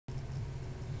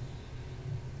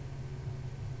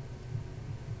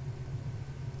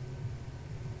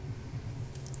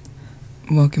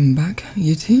Welcome back,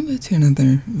 YouTube, to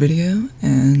another video,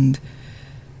 and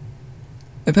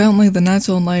apparently the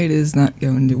natural light is not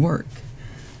going to work.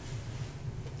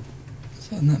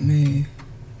 So let me...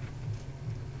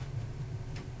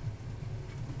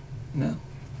 No.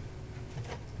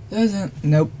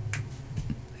 Nope.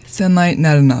 Sunlight,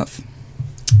 not enough.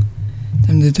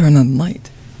 Time to turn on the light.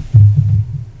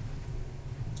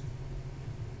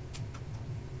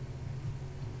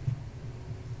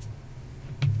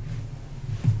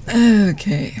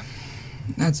 Okay,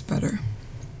 that's better.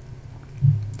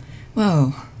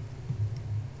 Well,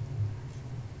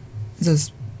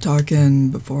 just talking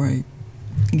before I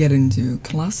get into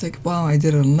classic. Well, I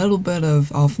did a little bit of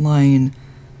offline,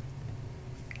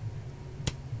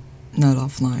 not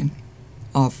offline,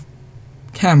 off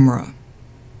camera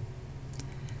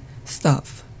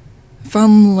stuff.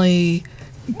 Finally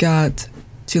got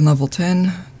to level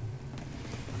 10,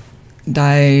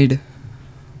 died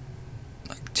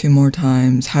 2 more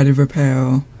times, had to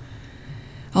repair,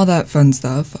 all that fun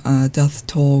stuff. Death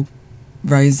toll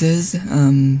rises,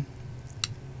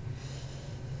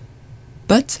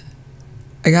 but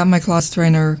I got my class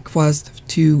trainer quest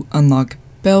to unlock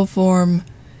Bell form,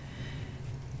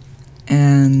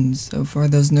 and so far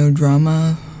there's no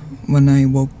drama. When I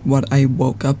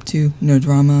woke up to, no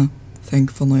drama,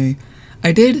 thankfully.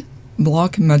 I did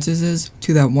block messages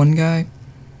to that one guy,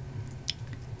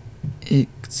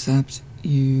 except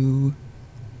you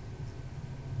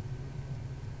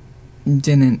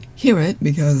didn't hear it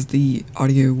because the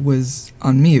audio was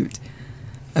on mute.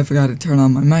 I forgot to turn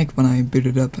on my mic when I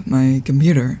booted up my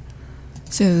computer,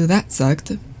 so that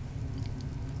sucked.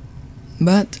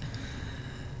 But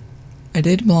I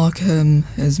did block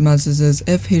his messages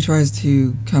if he tries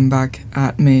to come back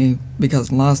at me,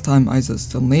 because last time I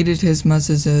just deleted his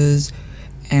messages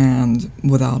and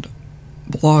without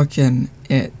blocking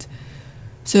it,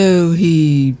 so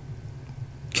he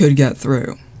could get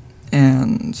through.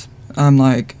 And I'm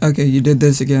like, okay, you did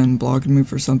this again, blocking me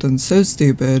for something so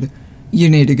stupid, you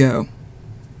need to go.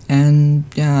 And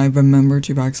yeah, I remember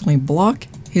to actually block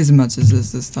his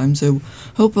messages this time, so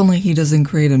hopefully he doesn't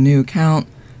create a new account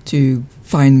to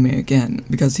find me again,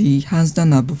 because he has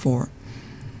done that before.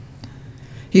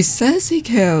 He says he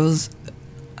cares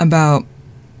about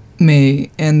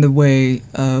me in the way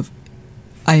of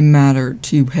I matter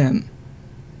to him.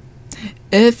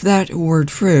 If that were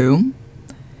true,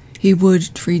 he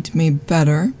would treat me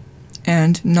better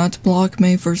and not block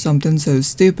me for something so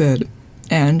stupid,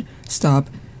 and stop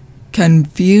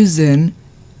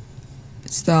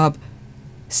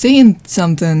seeing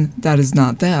something that is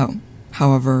not there.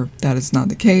 However, that is not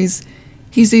the case.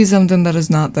 He sees something that is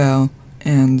not there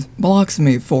and blocks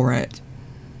me for it.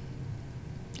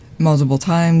 Multiple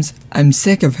times. I'm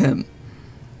sick of him.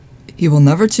 He will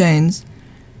never change,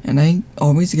 and I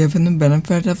always give him the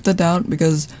benefit of the doubt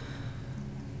because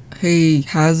he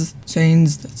has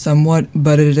changed somewhat,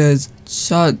 but it is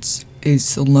such a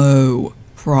slow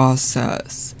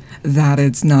process that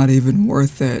it's not even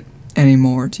worth it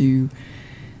anymore to...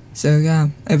 So yeah,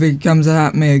 if he comes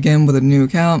at me again with a new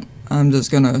account, I'm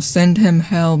just gonna send him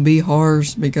hell, be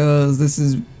harsh, because this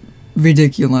is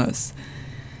ridiculous.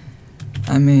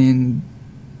 I mean,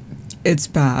 it's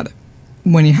bad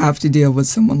when you have to deal with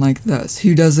someone like this,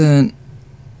 who doesn't...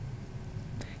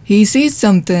 He sees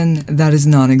something that is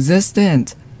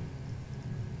non-existent,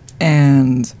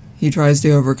 and he tries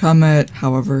to overcome it.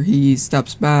 However, he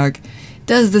steps back,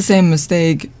 does the same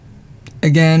mistake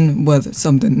again with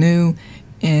something new,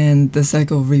 and the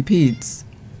cycle repeats.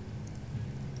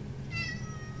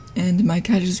 And my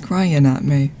cat is crying at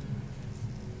me.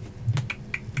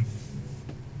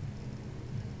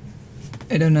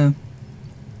 I don't know.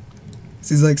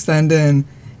 She's like standing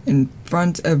in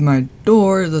front of my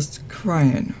door just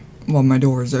crying while my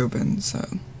door is open,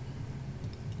 so...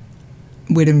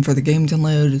 Waiting for the game to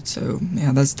load, so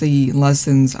yeah, that's the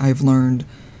lessons I've learned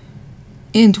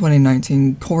in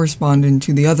 2019, corresponding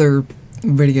to the other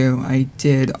video I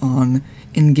did on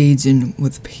engaging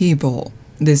with people.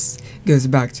 This goes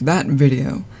back to that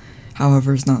video.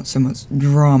 However, it's not so much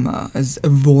drama as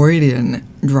avoiding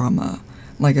drama.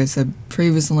 Like I said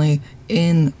previously,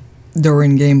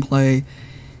 during gameplay,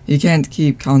 you can't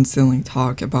keep constantly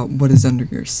talk about what is under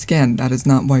your skin. That is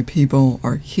not why people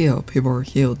are here. People are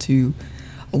here to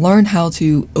learn how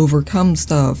to overcome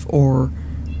stuff or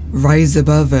rise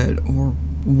above it or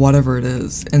whatever it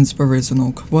is.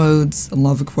 Inspirational quotes,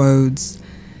 love quotes,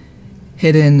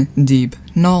 hidden deep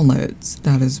knowledge.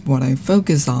 That is what I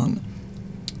focus on.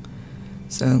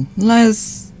 So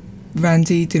less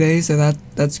ranty today, so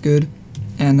that's good.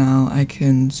 And now I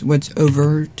can switch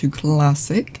over to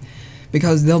classic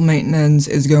because their maintenance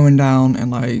is going down in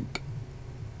like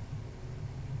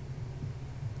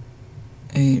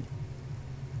 8,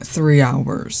 3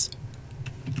 hours.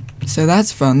 So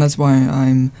that's fun. That's why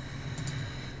I'm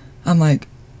like,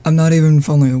 I'm not even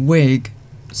fully awake,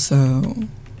 so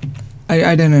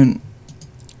I didn't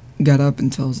get up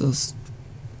until just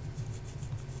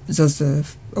a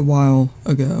while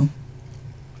ago.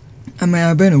 I mean,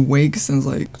 I've been awake since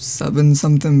like 7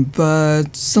 something,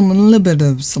 but a little bit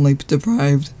of sleep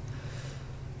deprived,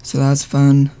 so that's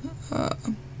fun.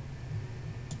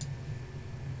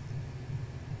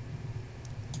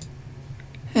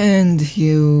 And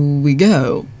here we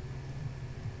go.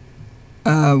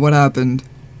 What happened?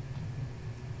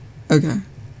 Okay.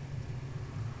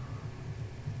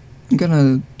 I'm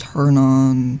gonna turn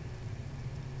on,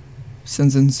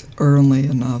 since it's early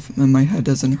enough and my head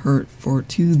doesn't hurt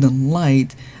to the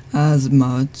light as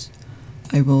much,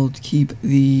 I will keep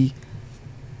the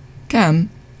cam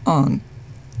on.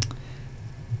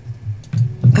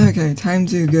 Okay, time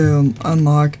to go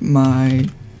unlock my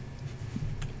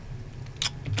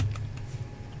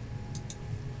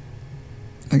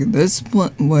this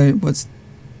one. Wait, what's...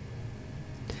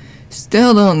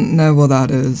 Still don't know what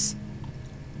that is.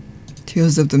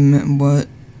 Tears of the what?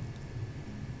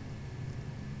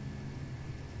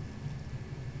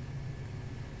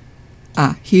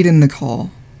 Ah, heat in the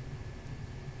call.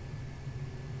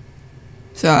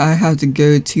 So I have to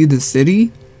go to the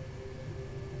city?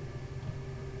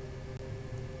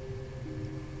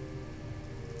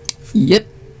 Yep.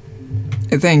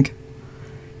 I think.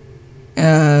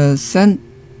 Sent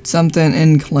something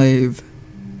enclave.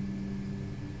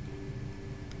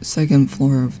 2nd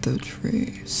floor of the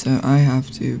tree. So I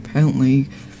have to apparently,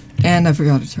 and I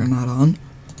forgot to turn that on.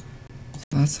 So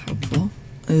that's helpful.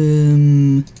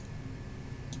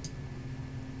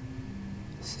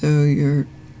 So you're...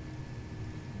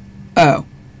 Oh.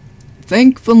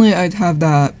 Thankfully I'd have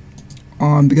that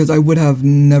on because I would have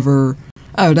never...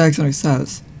 Oh, it actually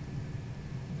says.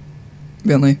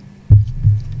 Really.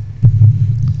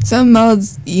 Some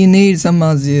mods you need, some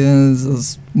mods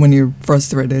is when you're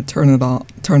frustrated, turn it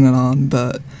on,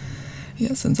 but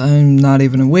yeah, since I'm not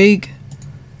even awake.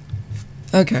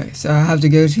 Okay, so I have to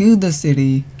go to the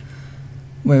city.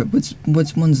 Wait, which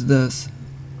one's this?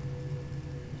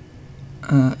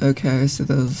 Okay, so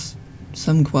there's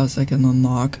some quests I can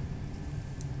unlock.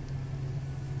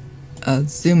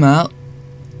 Zoom out.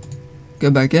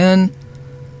 Go back in.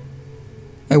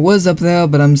 I was up there,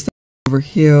 but I'm still over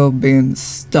here being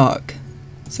stuck.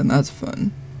 So that's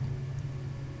fun.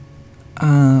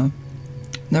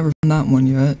 Never found that one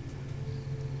yet.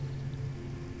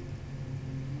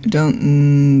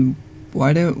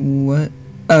 What?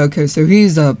 Oh, okay, so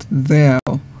he's up there.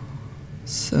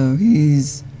 So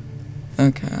he's...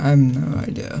 Okay, I have no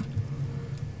idea.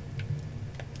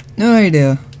 No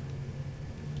idea.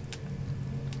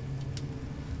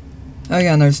 I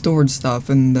got no stored stuff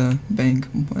in the bank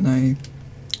when I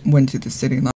went to the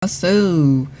city last,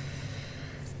 so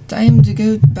time to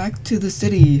go back to the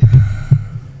city.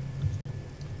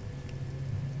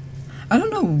 I don't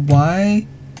know why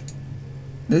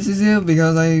this is here,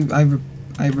 because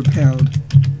I repaired,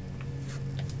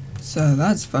 so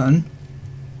that's fun.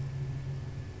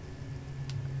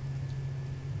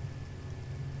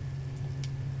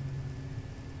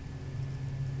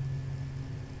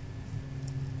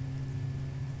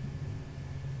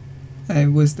 I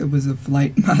wish there was a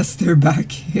flight master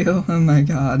back here. Oh my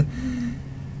god.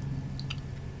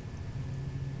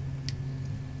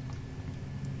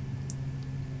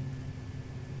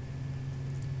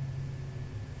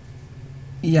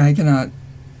 Yeah, I cannot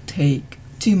take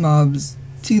 2 mobs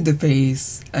to the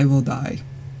face. I will die.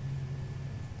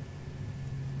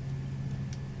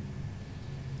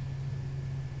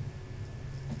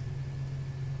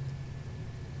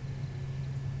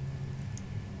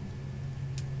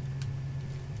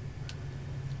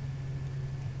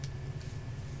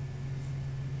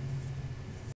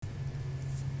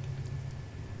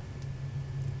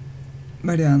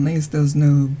 But yeah, at least there's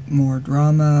no more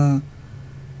drama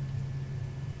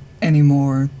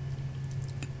anymore,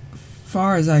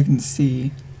 far as I can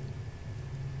see.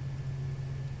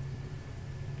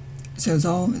 So it's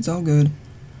all good.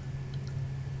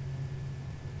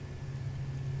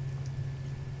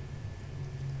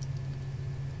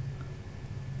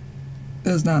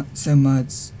 There's not so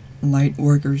much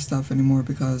Lightworker stuff anymore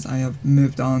because I have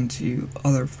moved on to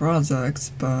other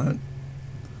projects, but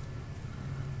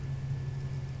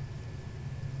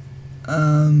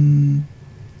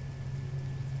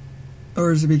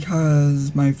or is it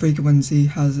because my frequency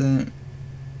hasn't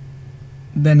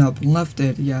been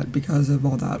uplifted yet because of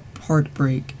all that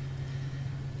heartbreak?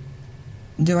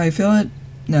 Do I feel it?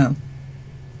 No.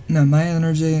 No, my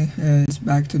energy is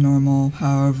back to normal.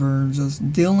 However,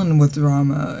 just dealing with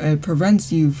drama, it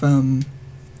prevents you from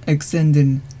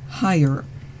extending higher,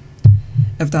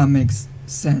 if that makes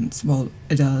sense. Well,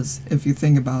 it does, if you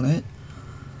think about it.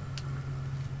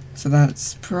 So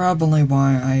that's probably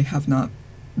why I have not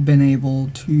been able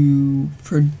to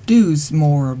produce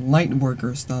more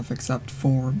Lightworker stuff, except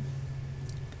for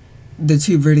the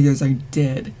 2 videos I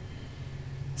did,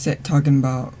 talking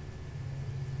about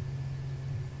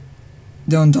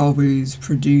don't always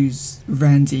produce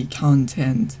ranty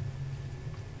content,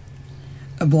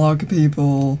 block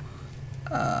people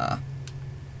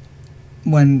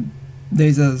when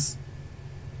they just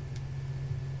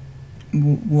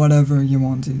whatever you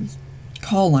want to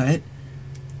call it,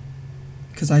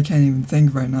 because I can't even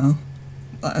think right now.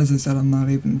 As I said, I'm not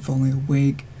even fully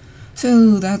awake,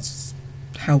 so that's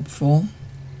helpful.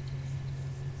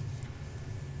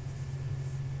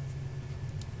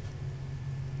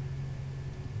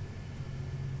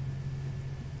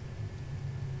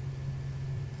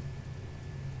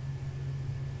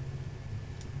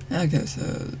 Okay,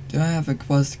 so do I have a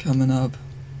quest coming up?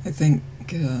 I think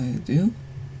I do.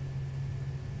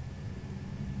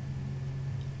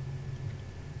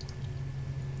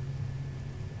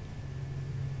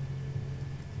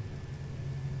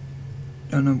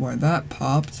 Don't know why that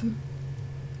popped.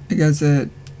 I guess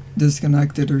it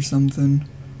disconnected or something.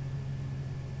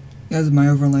 Yes, my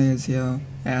overlay is here.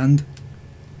 And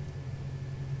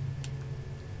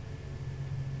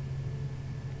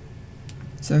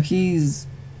so he's...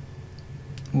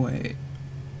 Wait.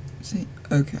 See?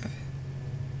 Okay.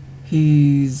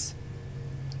 He's...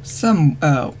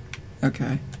 Oh.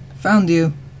 Okay. Found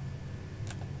you.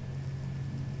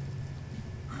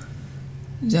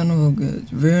 General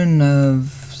goods. Rune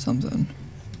of something.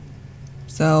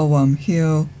 Sell,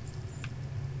 heal.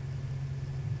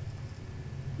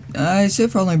 I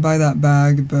should probably buy that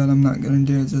bag, but I'm not gonna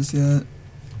do it just yet.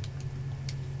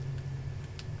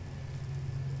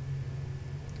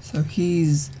 So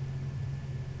he's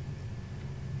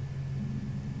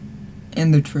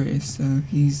in the tree, so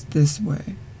he's this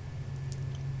way.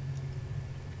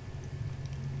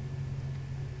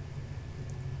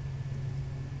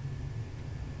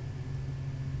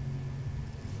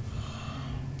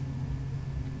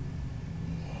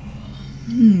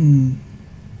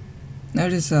 Note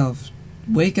to self,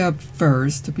 wake up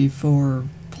first before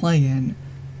playing.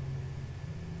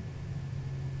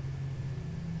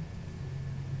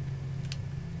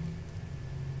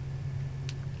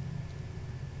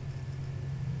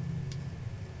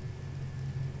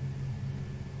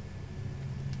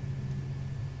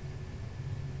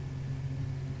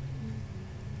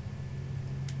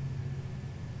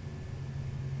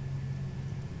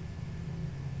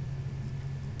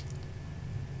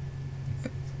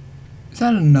 Is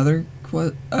that another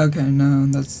quest? Okay, no,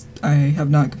 that's... I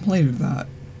have not completed that.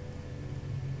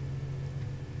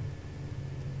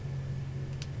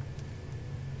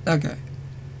 Okay.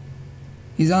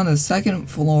 He's on the 2nd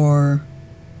floor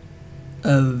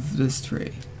of this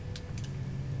tree.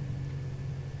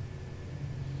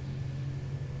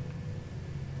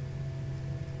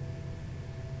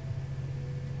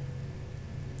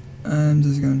 I'm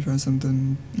just gonna try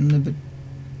something a little bit...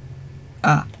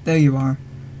 Ah, there you are.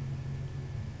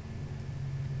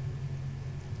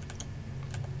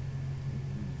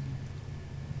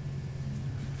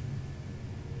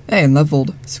 Hey,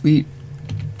 leveled. Sweet.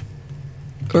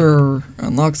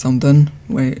 Unlock something.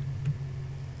 Wait.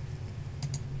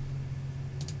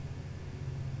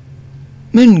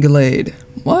 Moonglade.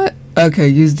 What? Okay,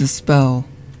 use the spell.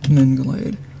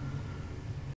 Moonglade.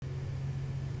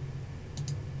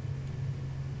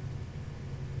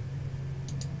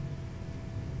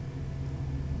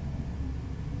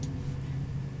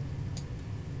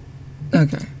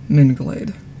 Okay,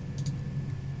 Moonglade.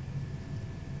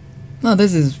 Oh,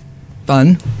 this is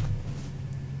fun.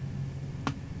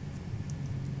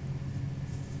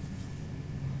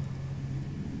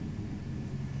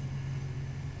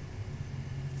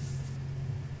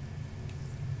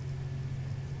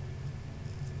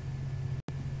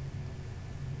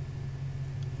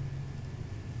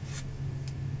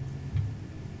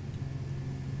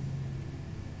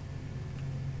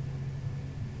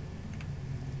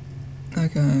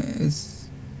 Okay, it's...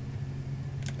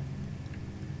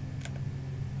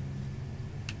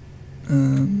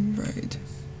 right.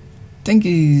 I think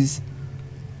he's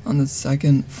on the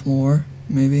 2nd floor,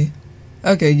 maybe.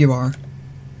 Okay, you are.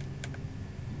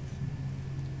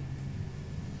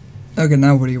 Okay,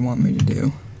 now what do you want me to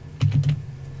do?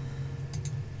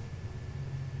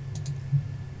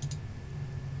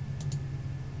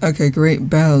 Okay, great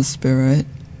battle spirit.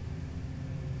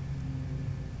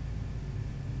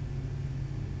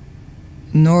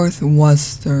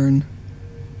 Northwestern.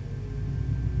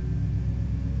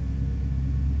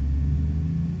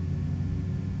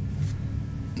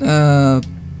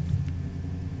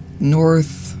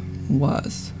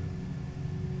 Northwest.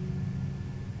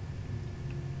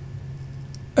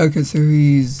 Okay, so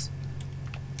he's...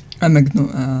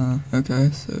 okay,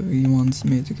 so he wants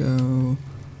me to go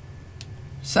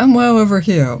somewhere over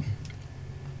here.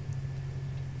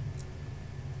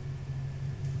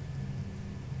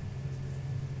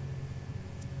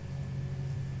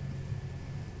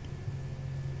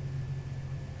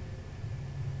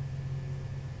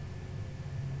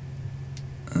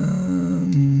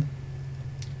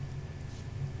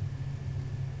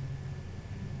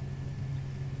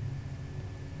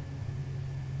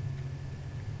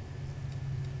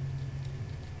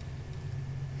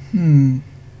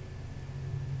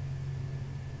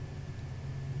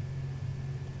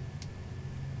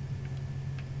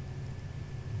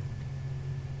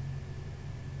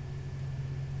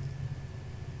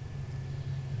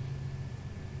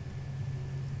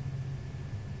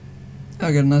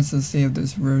 Okay, let's just see if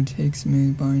this road takes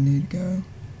me where I need to go.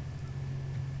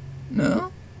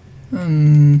 No?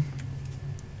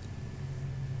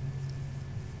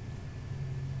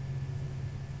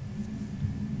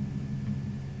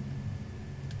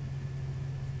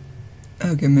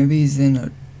 Okay, maybe he's in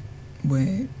a...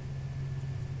 wait.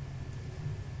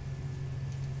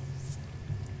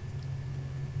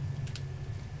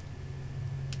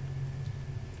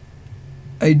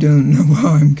 I don't know where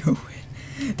I'm going.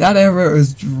 That arrow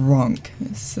is drunk,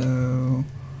 so...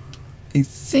 I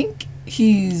think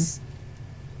he's...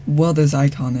 well, this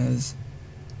icon is.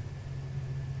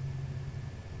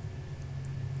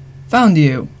 Found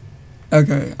you!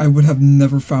 Okay, I would have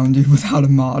never found you without a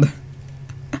mod.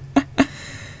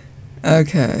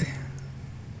 Okay.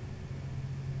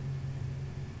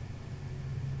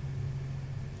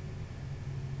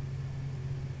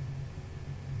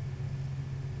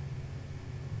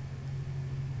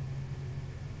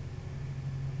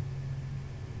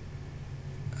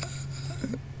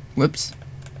 Whoops.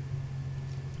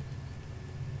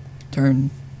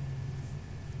 Turn.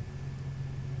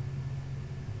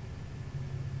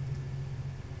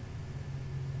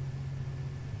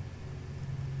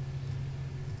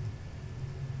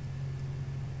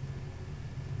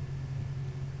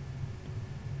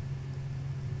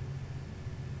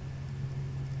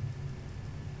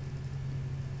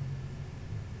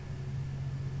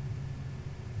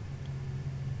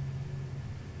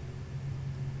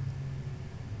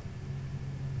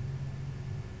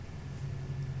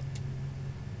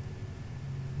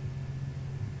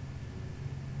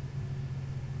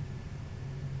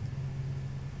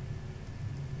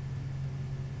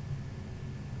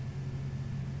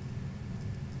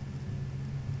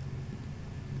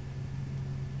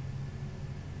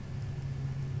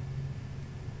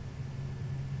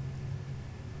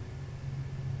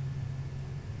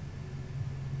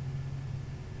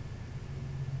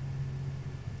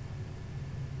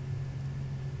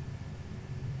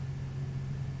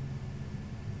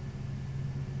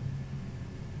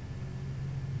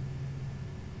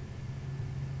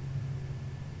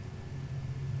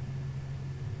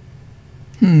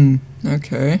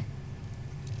 Okay.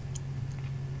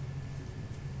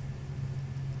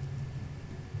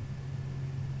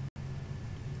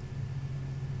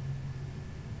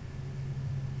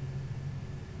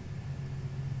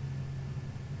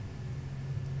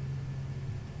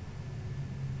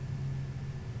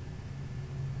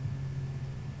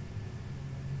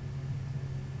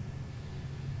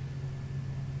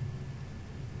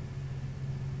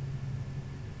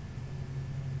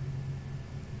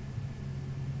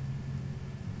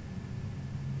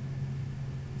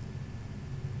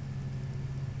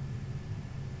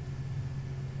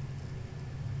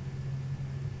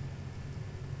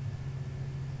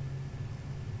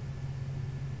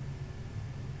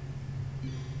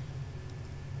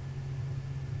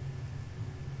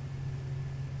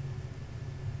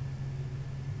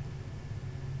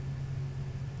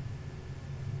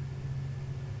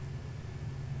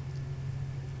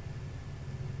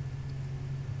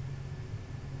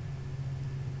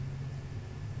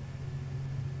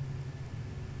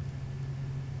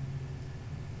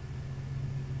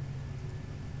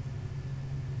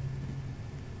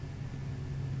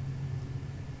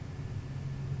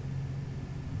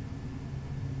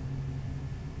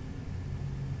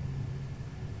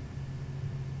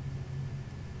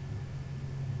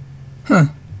 Huh,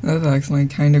 that actually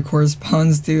kind of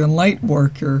corresponds to a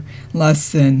Lightworker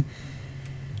lesson.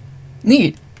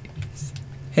 Neat.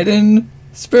 Hidden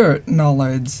spirit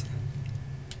knowledge.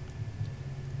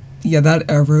 Yeah, that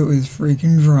arrow is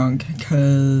freaking drunk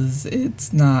because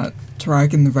it's not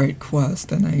tracking the right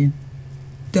quest and I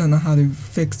don't know how to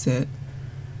fix it.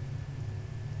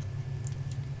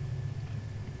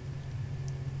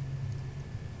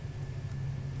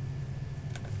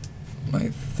 I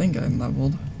think I'm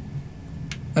leveled.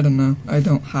 I don't know. I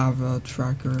don't have a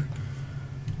tracker.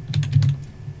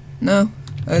 No,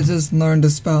 I just learned a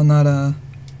spell, not a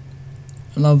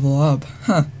level up.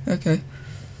 Huh, okay.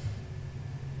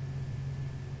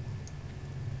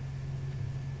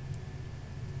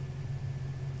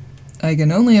 I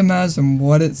can only imagine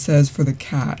what it says for the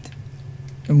cat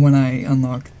when I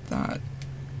unlock that.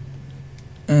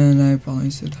 And I probably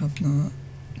should have not.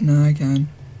 No, I can.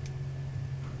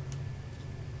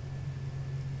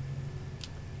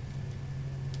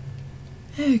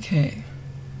 Okay.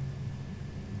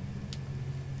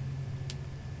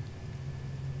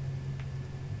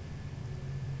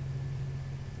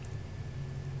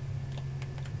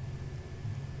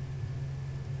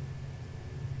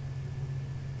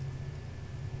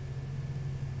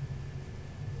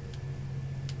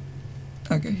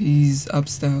 Okay, he's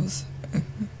upstairs.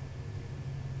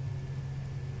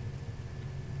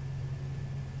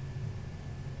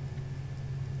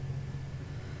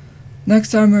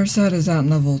 Next armor set is at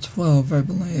level 12, I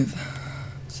believe.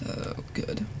 So,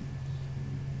 good.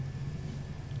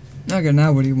 Okay,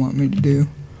 now what do you want me to do?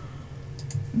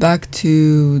 Back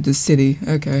to the city.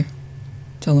 Okay.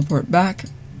 Teleport back.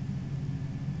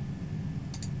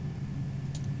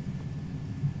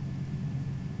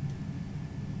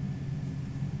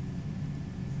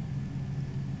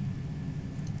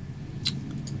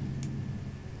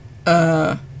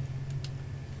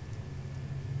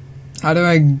 How do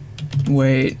I...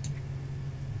 Wait.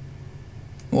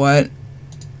 What?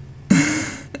 I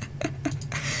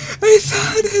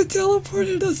thought it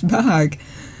teleported us back.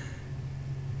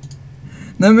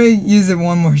 Let me use it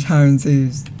one more time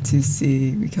to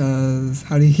see, because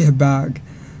how do you get back?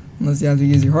 Unless you have to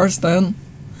use your Hearthstone.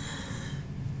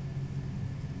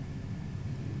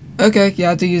 Okay, you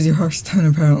have to use your Hearthstone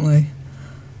apparently.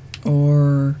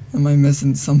 Or am I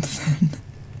missing something?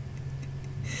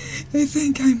 I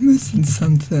think I'm missing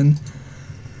something.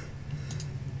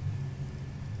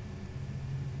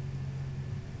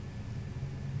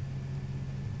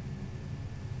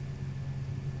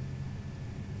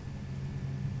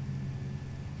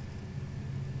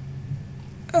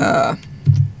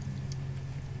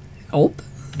 Help?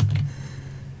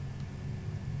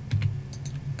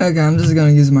 Okay, I'm just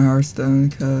gonna use my Hearthstone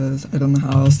because I don't know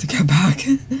how else to get back.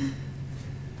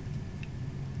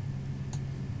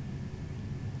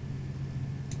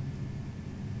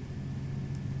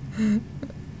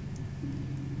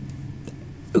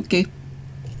 Okay,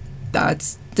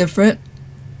 that's different.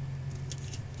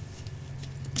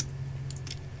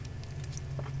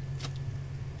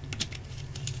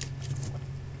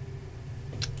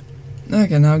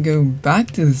 Okay, now go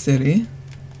back to the city.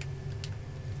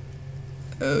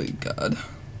 Oh god.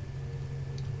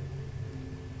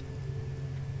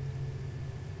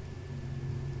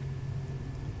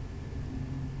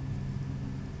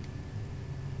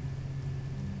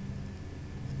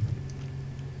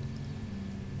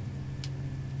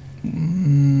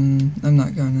 I'm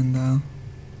not going in though.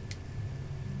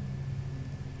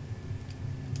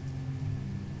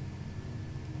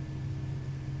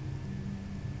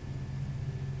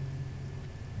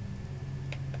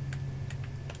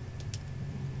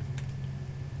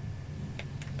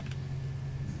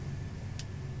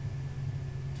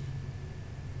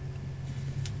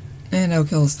 And I'll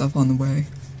kill stuff on the way.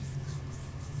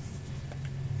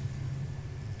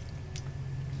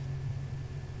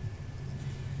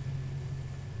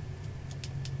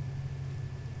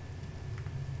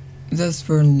 Just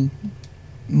for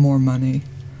more money.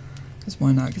 Because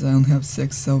why not? Because I only have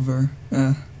 6 silver.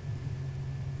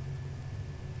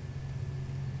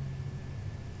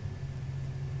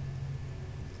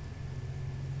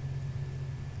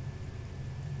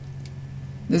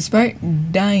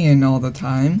 Despite dying all the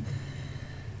time,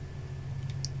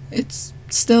 it's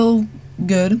still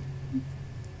good.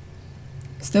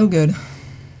 Still good.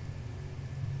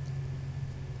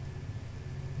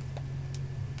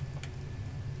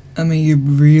 I mean, you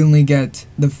really get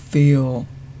the feel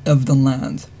of the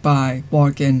land by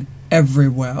walking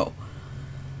everywhere.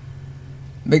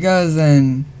 Because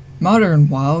in modern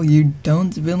WoW, you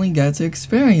don't really get to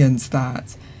experience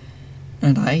that.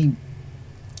 And I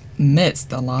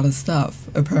missed a lot of stuff,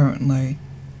 apparently.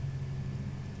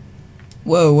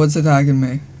 Whoa, what's attacking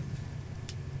me?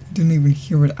 I didn't even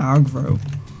hear it aggro.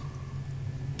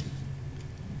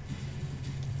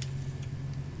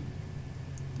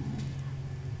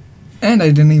 And I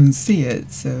didn't even see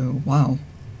it, so wow.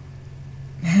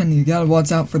 Man, you gotta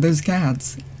watch out for those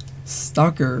cats.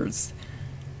 Stalkers.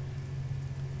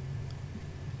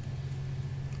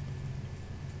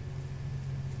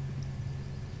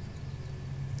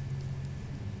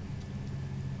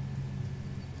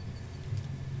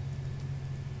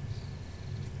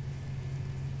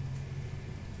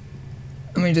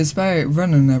 I mean, despite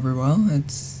running everywhere,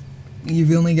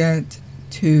 you've only got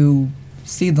to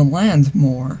see the land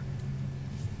more.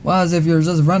 Whereas if you're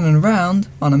just running around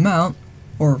on a mount,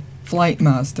 or Flight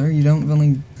Master, you don't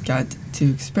really get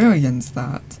to experience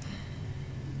that.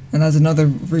 And that's another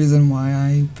reason why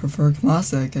I prefer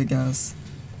Classic, I guess.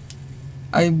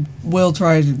 I will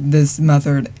try this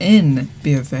method in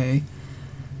BFA.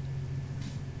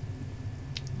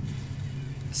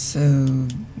 So,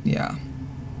 yeah.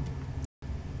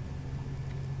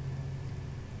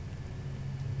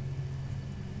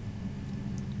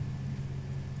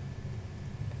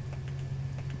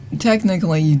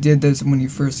 Technically, you did this when you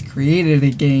first created a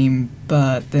game,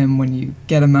 but then when you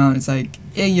get them out, it's like,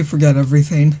 yeah, you forget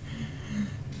everything.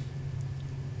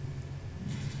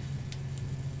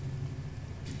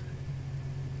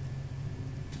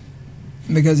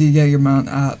 Because you get your mount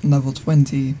at level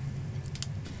 20.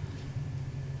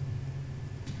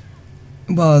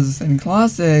 Whereas in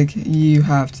Classic, you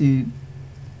have to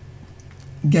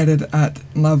get it at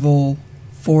level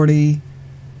 40,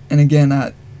 and again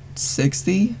at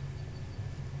 60?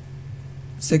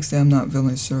 60, I'm not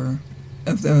really sure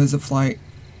if there was a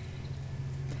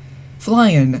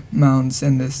flying mounts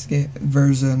in this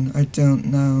version. I don't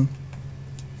know.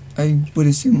 I would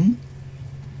assume.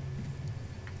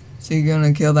 So you're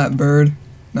gonna kill that bird?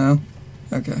 No?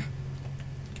 Okay.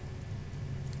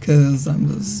 'Cause I'm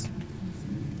just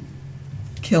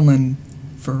killing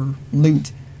for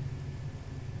loot.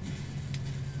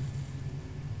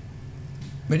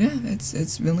 But yeah,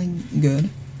 it's really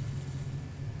good.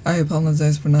 I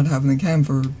apologize for not having the cam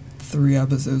for 3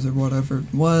 episodes or whatever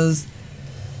it was.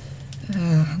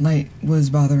 Light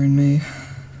was bothering me.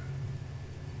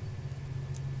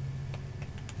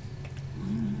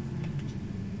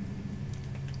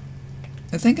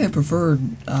 I think I prefer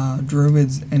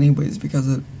druids anyways because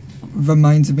it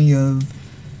reminds me of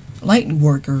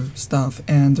Lightworker stuff,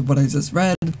 and what I just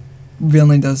read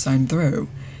really does shine through.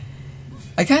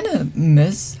 I kind of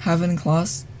miss having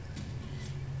class.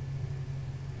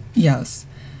 Yes,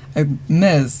 I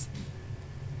miss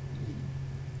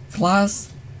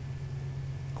class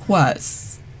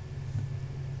quests.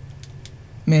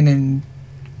 Meaning,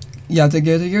 you have to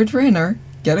go to your trainer,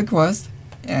 get a quest,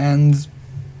 and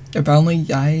apparently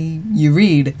you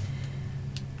read.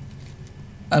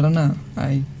 I don't know.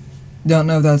 I don't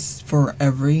know if that's for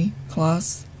every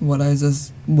class, what I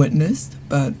just witnessed,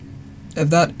 but if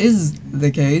that is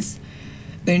the case,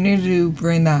 they need to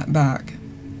bring that back.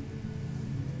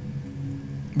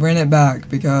 Bring it back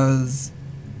because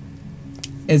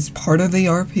it's part of the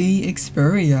RP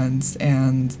experience,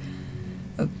 and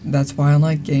that's why I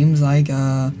like games like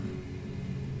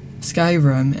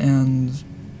Skyrim and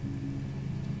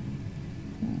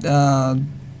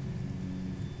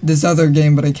this other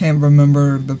game, but I can't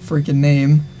remember the freaking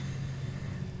name,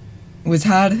 which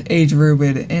had a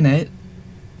druid in it.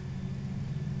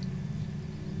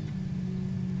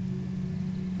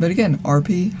 But again,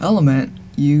 RP element,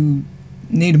 you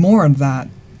need more of that.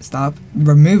 Stop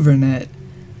removing it.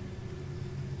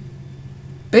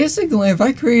 Basically, if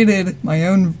I created my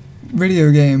own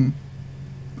video game,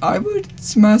 I would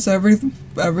smash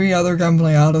every other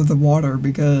company out of the water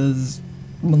because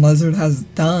Blizzard has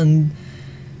done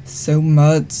so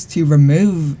much to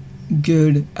remove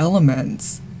good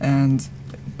elements, and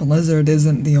Blizzard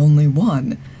isn't the only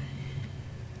one.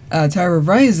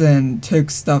 Terrorizon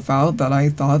took stuff out that I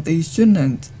thought they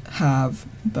shouldn't have,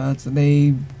 but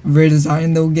they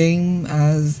redesigned the game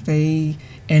as they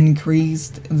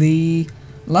increased the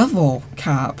level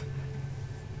cap.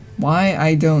 Why?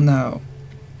 I don't know.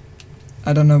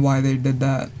 I don't know why they did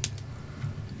that,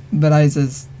 but I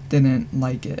just didn't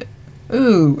like it.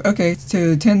 Ooh, okay,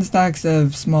 so 10 stacks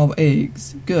of small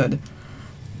eggs. Good.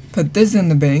 Put this in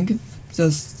the bank,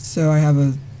 just so I have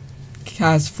a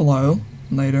cash flow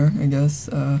later, I guess.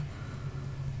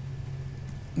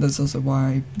 That's also why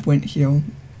I went here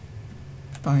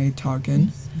by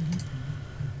talking.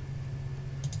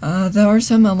 There are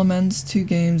some elements to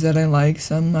games that I like,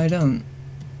 some I don't.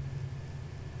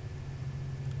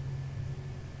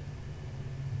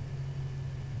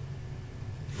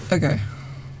 Okay.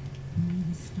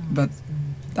 But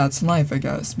that's life, I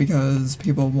guess, because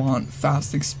people want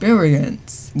fast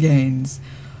experience gains.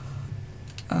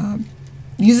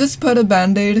 You just put a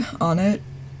band-aid on it,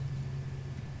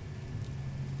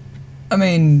 I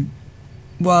mean,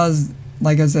 was,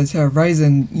 like I said, to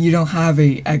Horizon, you don't have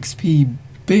a XP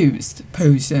boost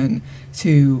potion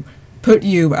to put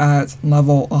you at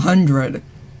level 100.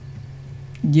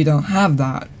 You don't have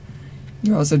that.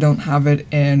 You also don't have it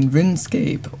in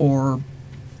RuneScape or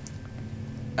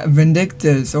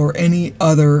Vindictus or any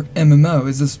other MMO.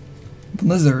 It's just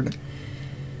Blizzard.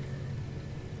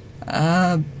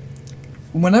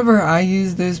 Whenever I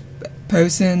use those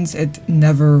potions, it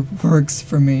never works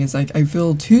for me. It's like I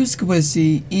feel too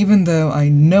squishy, even though I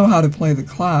know how to play the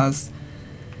class.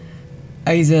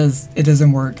 It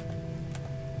doesn't work.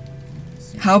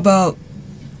 How about,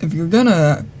 if you're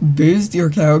gonna boost your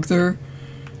character,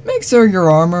 make sure your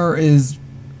armor is,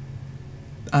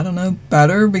 I don't know,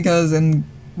 better, because in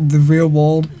the real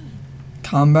world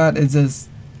combat, it's just,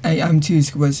 I'm too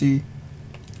squishy.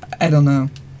 I don't know.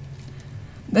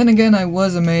 Then again, I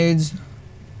was a mage.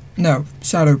 No,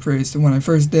 Shadow Priest when I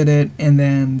first did it, and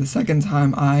then the second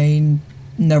time I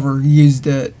never used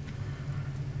it.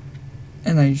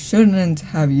 And I shouldn't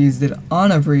have used it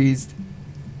on a priest,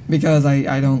 because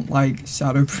I don't like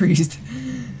Shadow Priest.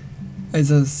 I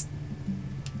just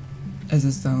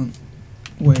don't.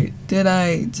 Wait, did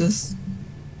I just...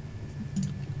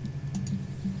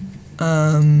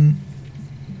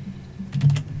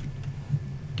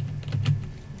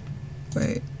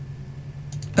 Wait.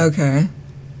 Okay.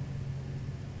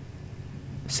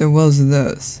 So what was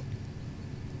this?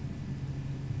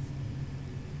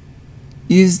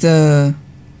 Use the...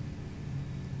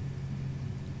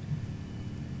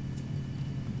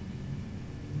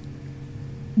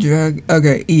 Drag...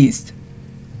 Okay, east.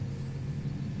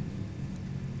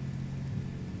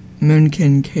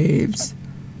 Moonkin Caves.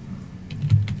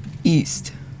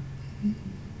 East.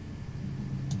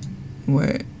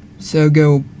 Wait. So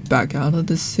go back out of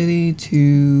the city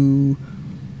to...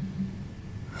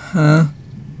 Huh?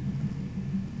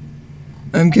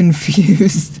 I'm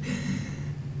confused.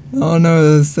 Oh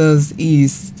no, this says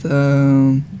east.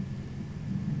 I'm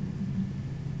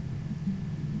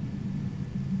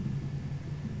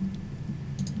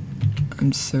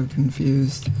so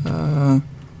confused.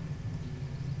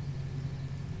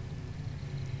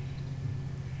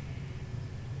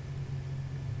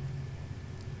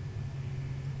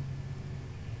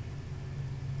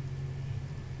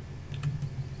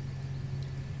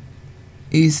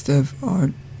 East of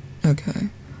Art. Okay.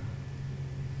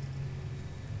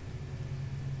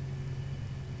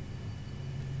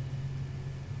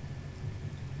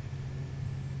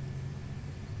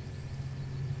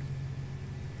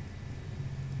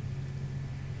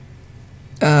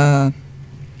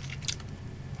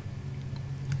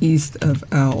 East of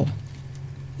L.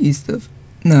 East of...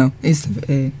 No, east of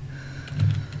A.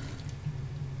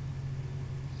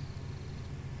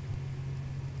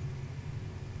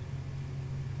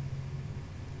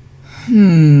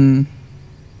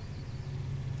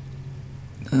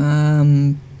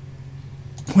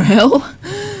 Well...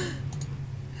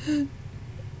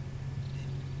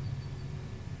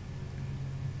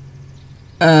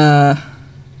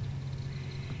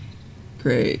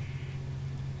 Great.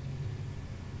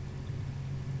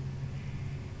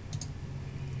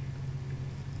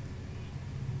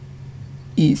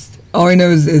 East. All I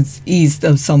know is it's east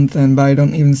of something, but I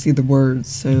don't even see the words,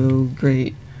 so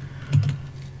great.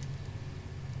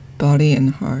 Body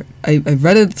and heart. I've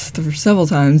read it several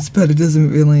times, but it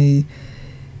doesn't really...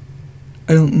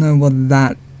 I don't know what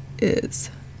that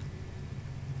is.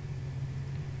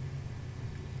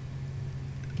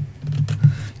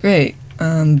 Great.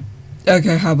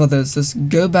 Okay, how about this? Just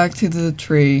go back to the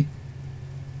tree.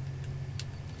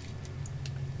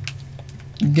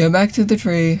 Go back to the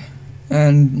tree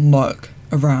and look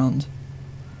around.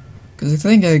 Because I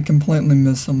think I completely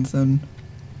missed something.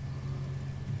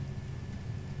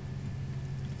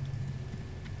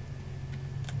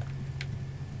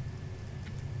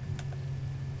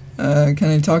 Can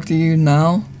I talk to you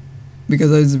now?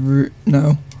 Because I was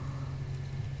no.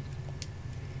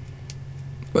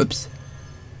 Whoops.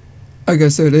 Okay,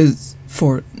 so it is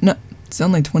no, it's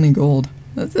only 20 gold.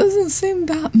 That doesn't seem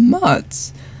that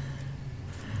much.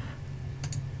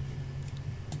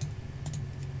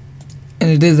 And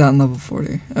it is at level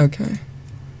 40. Okay.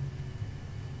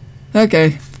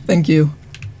 Okay, thank you.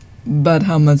 But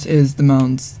how much is the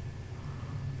mounts?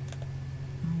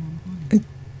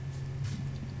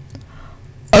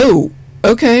 Oh,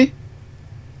 okay.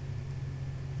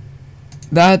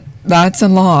 That's a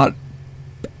lot.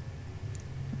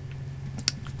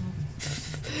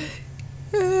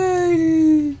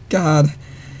 God.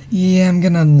 Yeah, I'm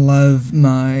gonna love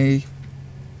my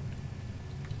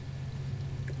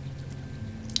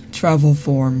travel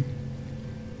form.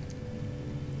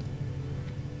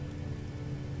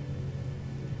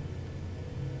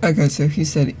 Okay, so he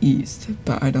said east,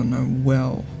 but I don't know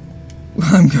well where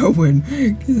I'm going,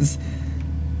 cause...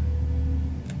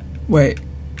 Wait.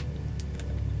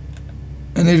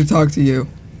 I need to talk to you.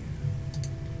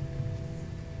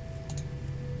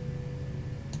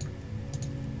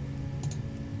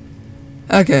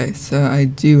 Okay, so I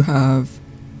do have...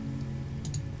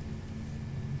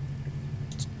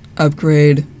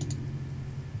 upgrade.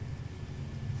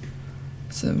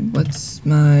 So what's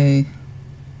my...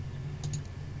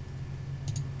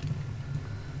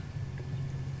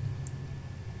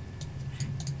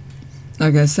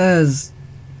 Like it says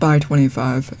by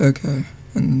 25, okay,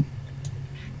 and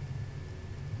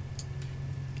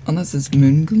unless it's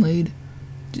Moonglade,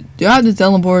 do I have to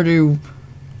teleport to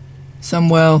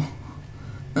somewhere?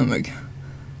 Oh my god,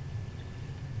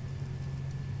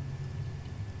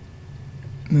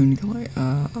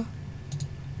 Moonglade.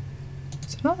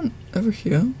 Is it not over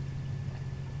here?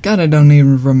 God, I don't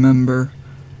even remember.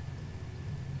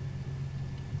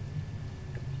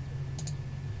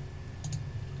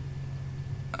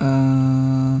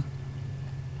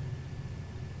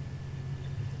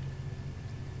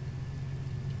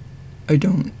 I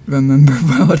don't remember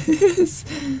what it is.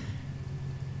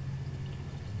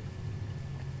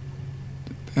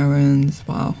 The Barrens,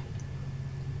 wow.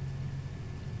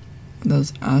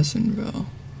 Those Ashenville,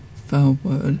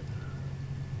 Fellwood,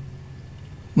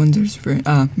 Winter Spring,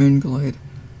 Moonglade.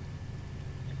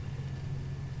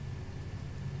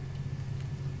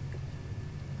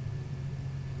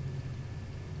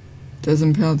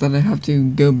 Doesn't appear that I have to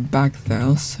go back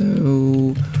there,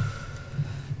 so...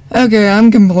 Okay,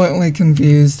 I'm completely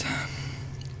confused.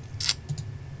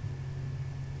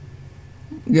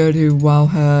 Go to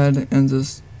Wowhead and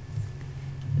just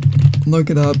look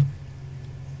it up.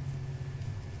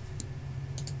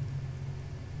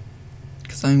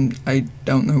 Cause I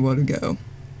don't know where to go.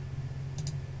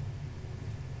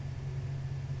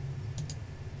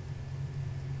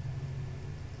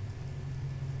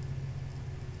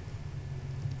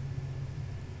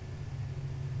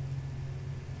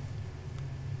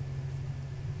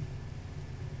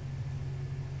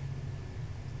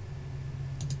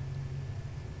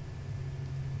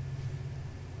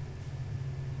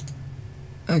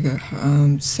 Okay,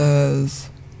 says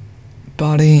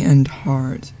body and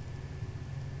heart.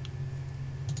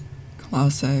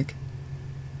 Classic.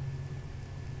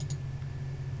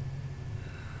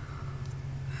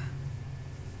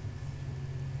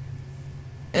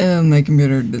 My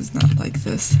computer does not like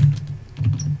this.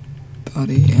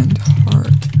 Body and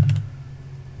heart.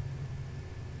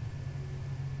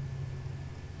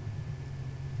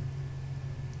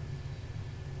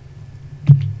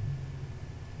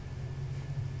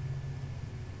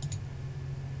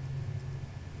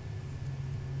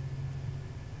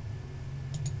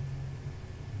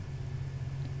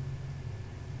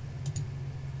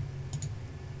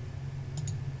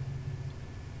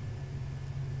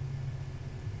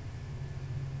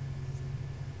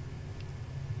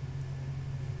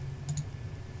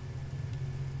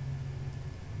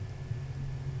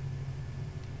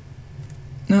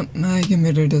 Nope, my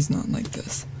computer does not like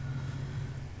this.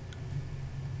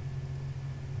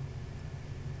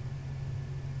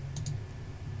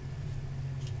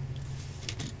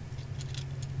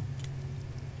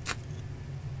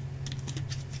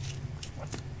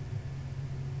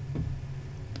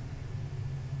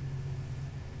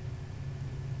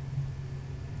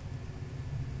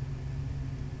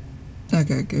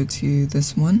 Okay, go to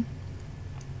this one.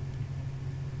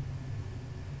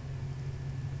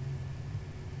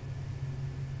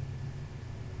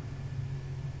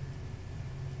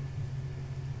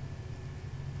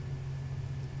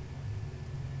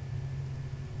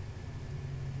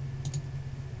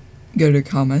 Go to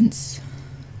comments,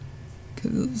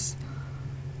 cause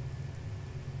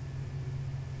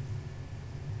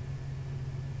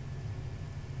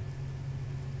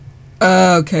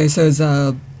okay, so it's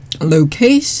a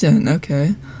location.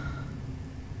 Okay,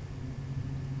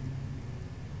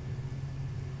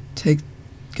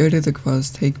 go to the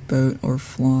quest, take boat or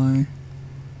fly.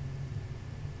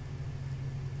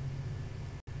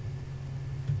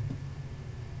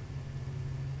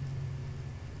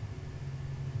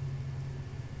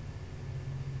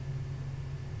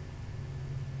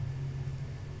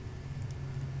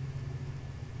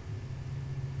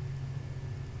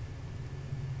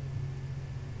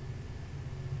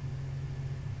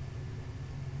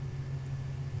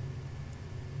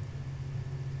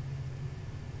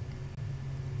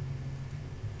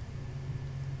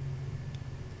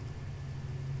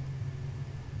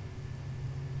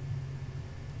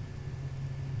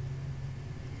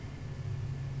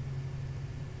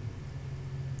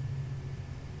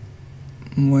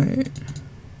 Wait.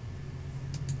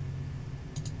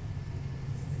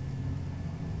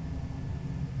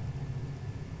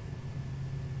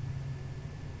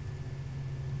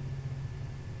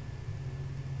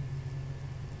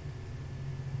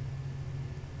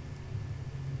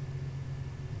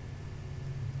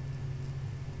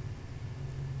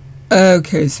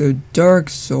 Okay, so Dark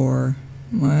Soar.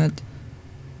 What?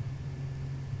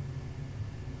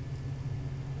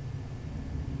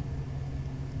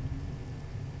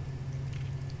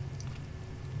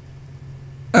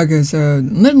 Okay, so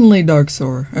literally Dark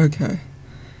Soar. Okay.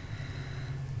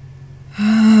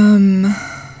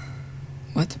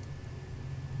 What?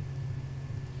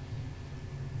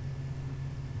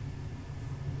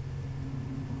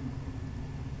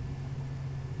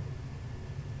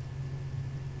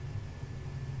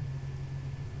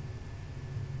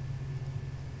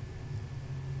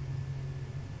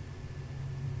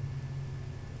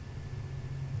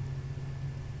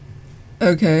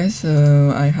 Okay,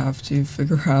 so I have to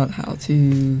figure out how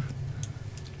to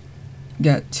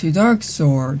get to Dark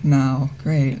Sword now.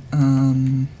 Great.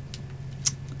 Oh,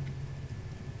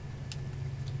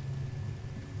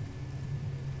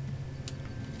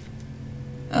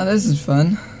 this is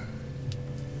fun.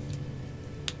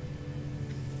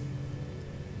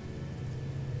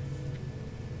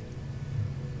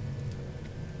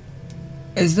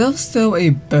 Is there still a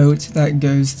boat that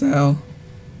goes there?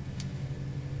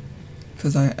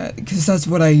 Because that's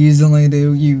what I usually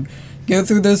do. You go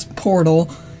through this portal,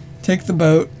 take the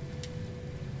boat.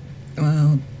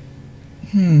 Well,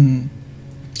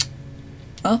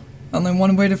 well, only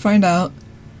one way to find out.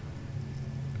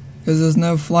 Because there's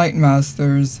no flight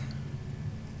masters.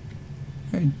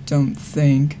 I don't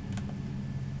think.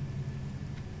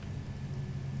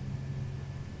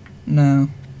 No.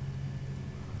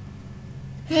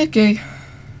 Okay.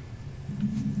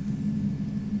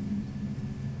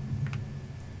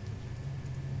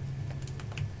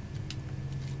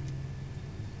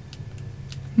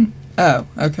 Oh,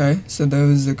 okay, so there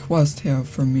was a quest here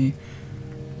for me.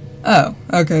 Oh,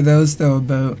 okay, there was still a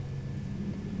boat.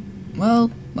 Well,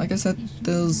 like I said,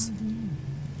 there's...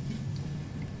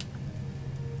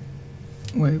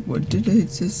 Wait, what did it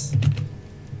just...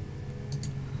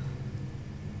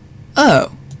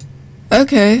 Oh,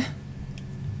 okay.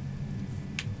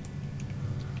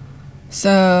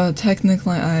 So,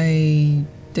 technically I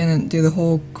didn't do the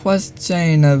whole quest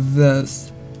chain of this.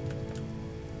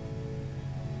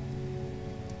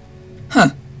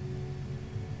 Huh.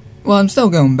 Well, I'm still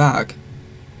going back.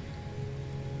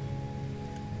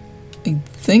 I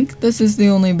think this is the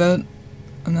only boat.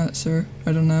 I'm not sure.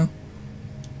 I don't know.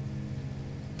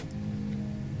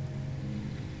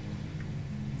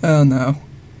 Oh no.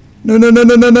 No, no, no,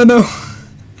 no, no, no, no!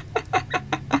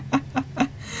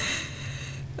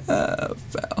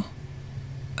 Fail.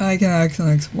 I can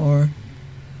actually explore.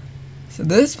 So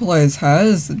this place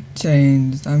has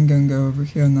changed. I'm gonna go over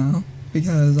here now,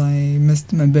 because I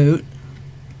missed my boat.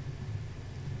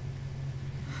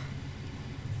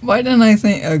 Why didn't I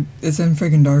think it's in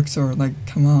freaking Dark Sword? Like,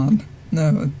 come on.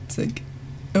 No, it's like,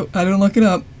 oh, I didn't look it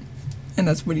up. And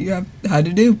that's what you had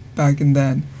to do back in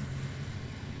then.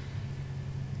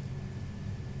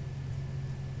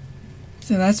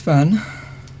 So that's fun.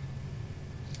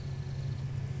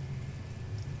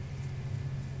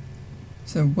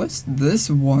 So what's this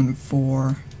one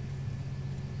for?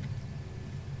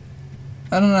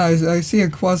 I don't know, I see a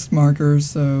quest marker,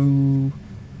 so...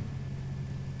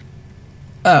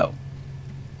 Oh.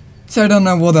 So I don't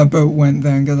know where that boat went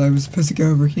then, because I was supposed to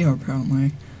go over here,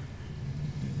 apparently.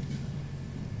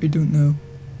 I don't know.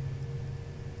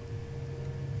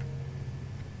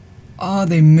 Oh,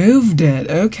 they moved it,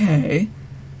 okay.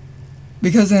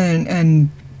 Because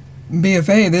in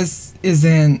BFA, this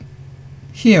isn't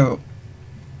here.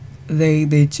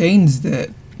 They changed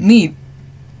it. Neat.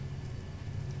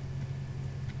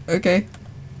 Okay.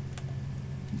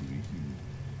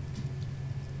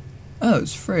 Oh,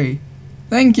 it's free.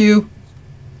 Thank you!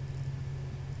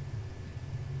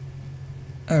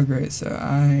 Oh great, so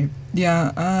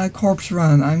Corpse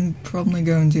Run. I'm probably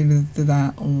going to do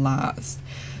that last.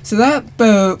 So that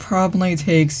boat probably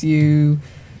takes you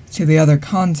to the other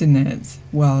continent,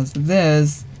 while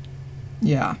this...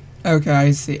 Yeah. Okay,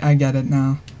 I see. I get it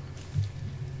now.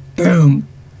 Boom!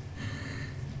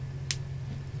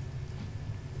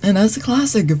 And that's a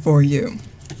classic for you.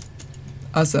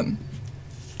 Awesome.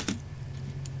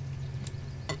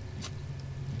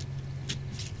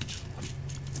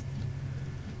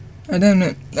 And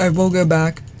then I will go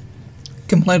back,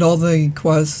 complete all the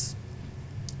quests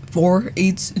for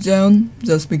each zone,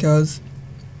 just because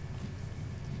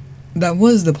that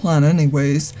was the plan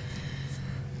anyways.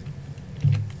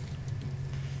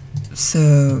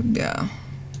 So, yeah.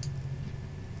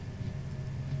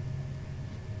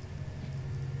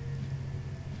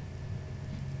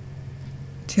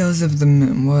 Tales of the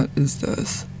Moon, what is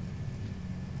this?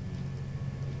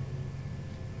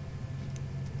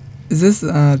 Is this,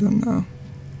 I don't know.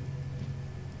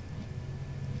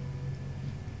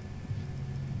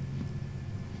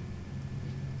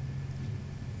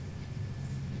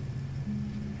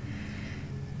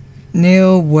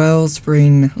 Neil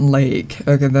Wellspring Lake.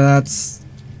 Okay, that's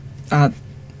at,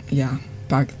 yeah,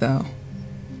 back though.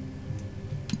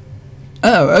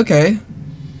 Oh, okay.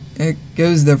 It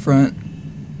goes different.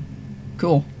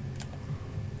 Cool.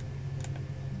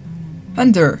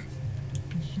 Hunter.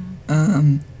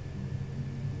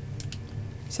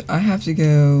 So I have to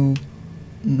go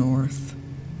north.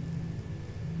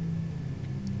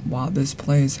 Wow, this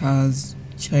place has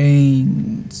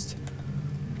changed.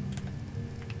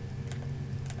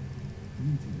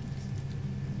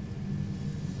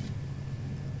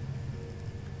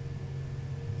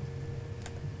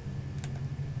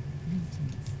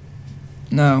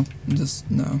 No, just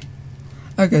no.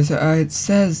 Okay, so it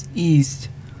says east.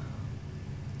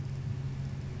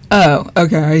 Oh,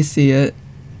 okay, I see it.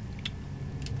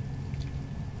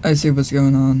 I see what's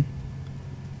going on.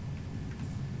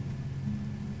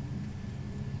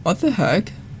 What the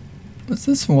heck? What's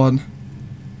this one?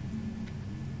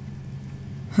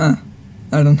 Huh.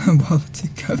 I don't know what to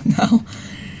go now.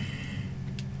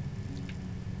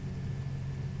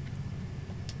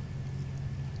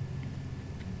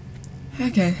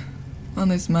 Okay. At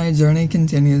least my journey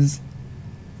continues.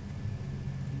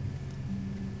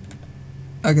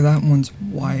 Okay, that one's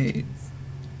white.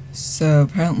 So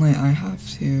apparently I have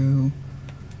to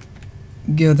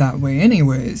go that way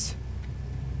anyways.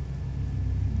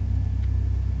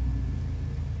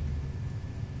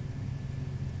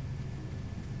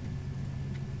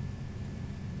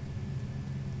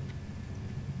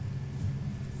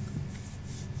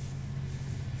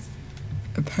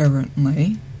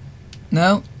 Apparently.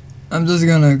 No, I'm just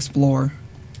gonna explore.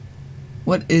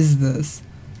 What is this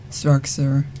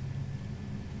structure?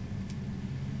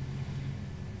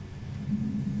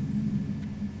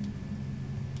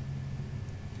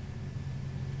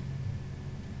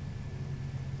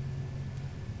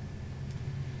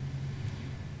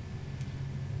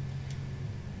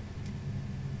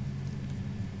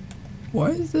 Why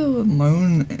is the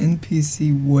lone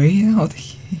NPC way out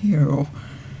here?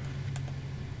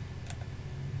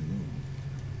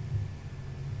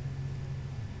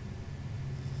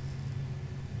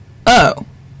 Oh.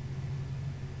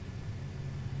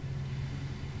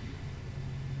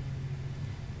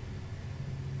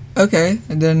 Okay,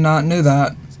 I did not know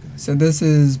that. So this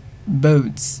is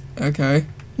boats. Okay.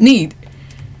 Neat.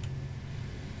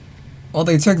 Well,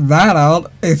 they took that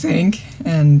out, I think,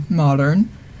 and modern.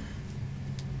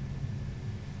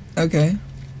 Okay.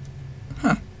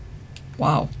 Huh.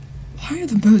 Wow. Why are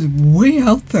the boats way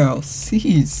out there?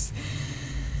 Jeez.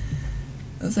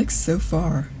 That's like so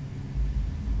far.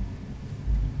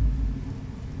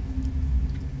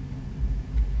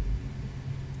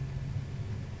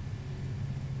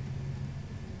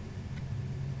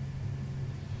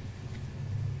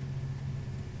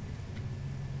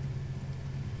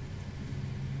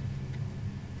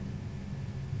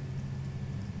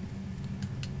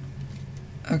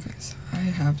 Okay, so I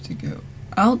have to go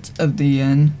out of the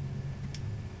inn.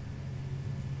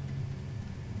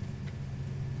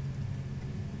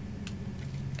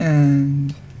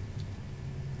 And,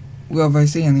 well, if I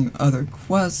see any other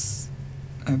quests,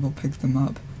 I will pick them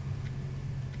up.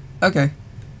 Okay,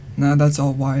 now that's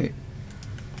all white.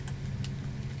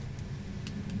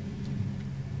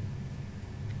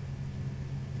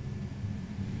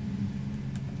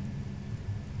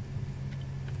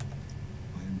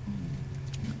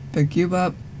 Pick you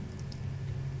up.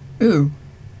 Ooh,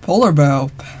 polar bear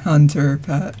hunter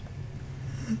pet.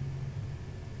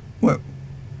 What?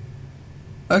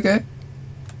 Okay.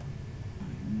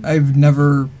 I've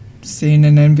never seen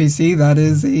an NPC that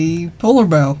is a polar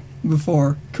bear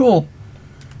before. Cool.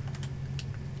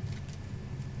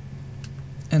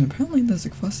 And apparently there's a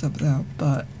quest up there,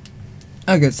 but...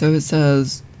 Okay, so it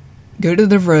says, go to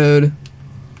the road,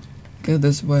 go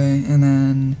this way, and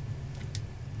then...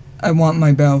 I want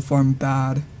my bell form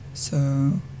bad,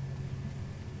 so...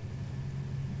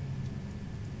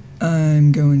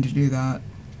 I'm going to do that.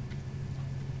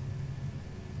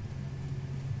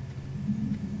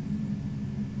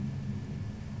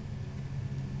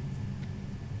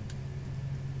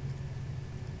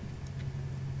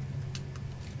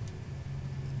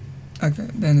 Okay,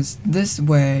 then it's this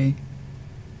way,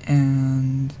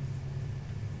 and...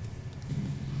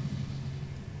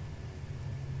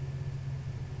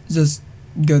 just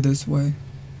go this way.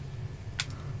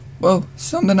 Whoa,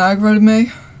 something aggroed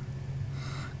me?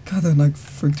 God, that like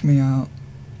freaked me out.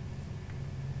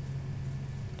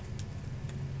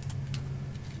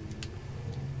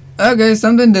 Okay,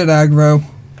 something did aggro.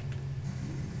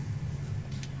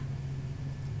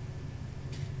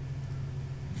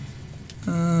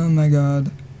 Oh my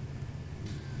god.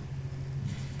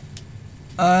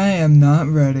 I am not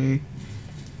ready.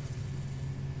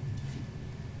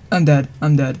 I'm dead.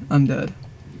 I'm dead. I'm dead.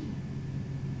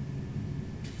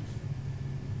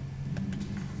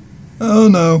 Oh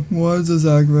no, why is this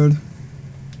aggroed?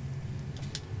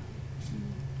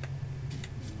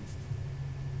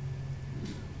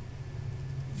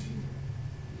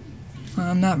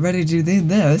 I'm not ready to do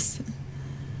this.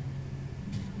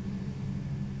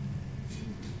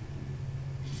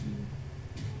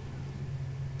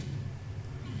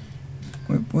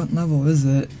 Wait, what level is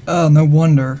it? Oh, no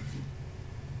wonder.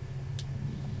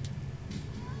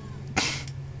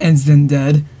 Instant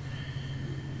dead.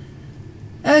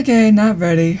 Okay, not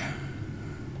ready.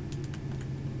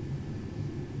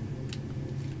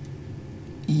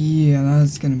 Yeah,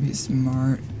 that's gonna be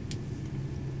smart.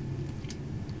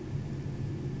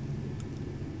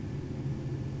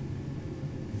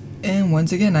 And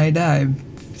once again, I died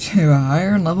to a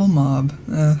higher level mob.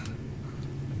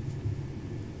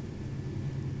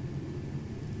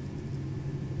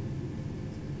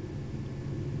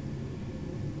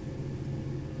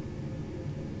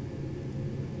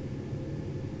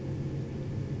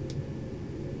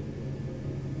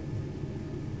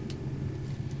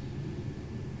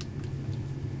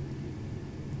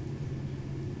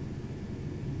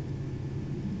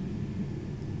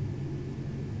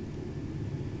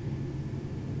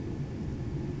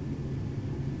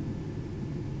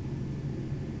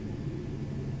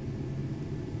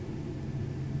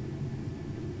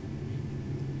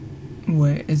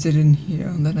 Wait, is it in here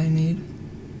that I need?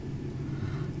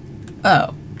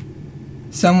 Oh.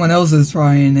 Someone else is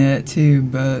trying it too,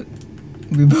 but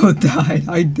we both died.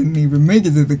 I didn't even make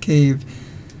it to the cave.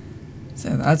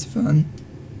 So that's fun.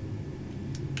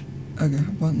 Okay,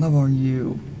 what level are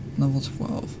you? Level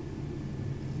 12.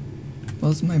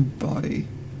 What's my body?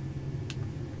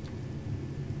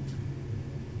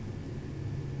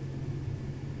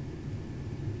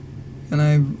 Can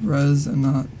I res and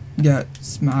not get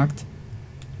smacked?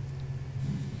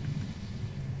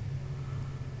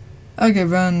 Okay,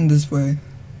 run this way.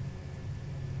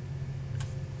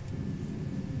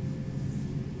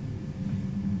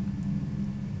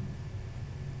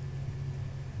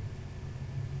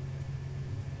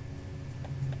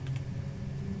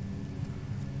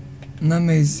 Let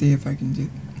me see if I can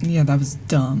do... Yeah, that was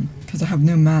dumb, because I have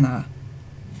no mana.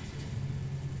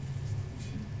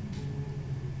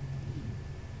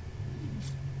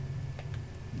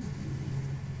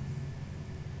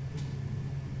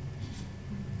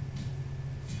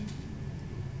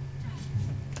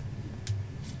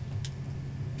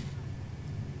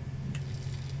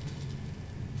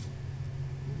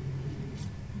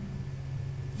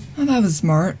 Oh, that was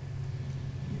smart.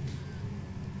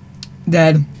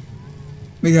 Dead.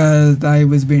 Because I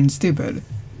was being stupid.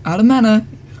 Out of mana.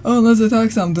 Oh, let's attack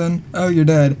something. Oh, you're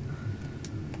dead.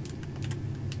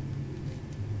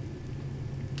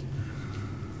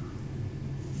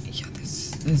 Yeah,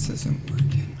 this isn't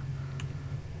working.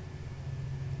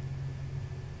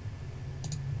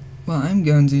 Well, I'm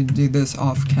going to do this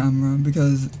off camera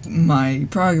because my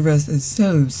progress is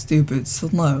so stupid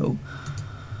slow.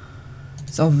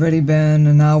 It's already been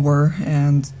an hour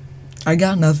and I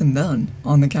got nothing done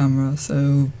on the camera,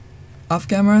 so off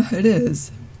camera it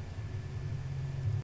is.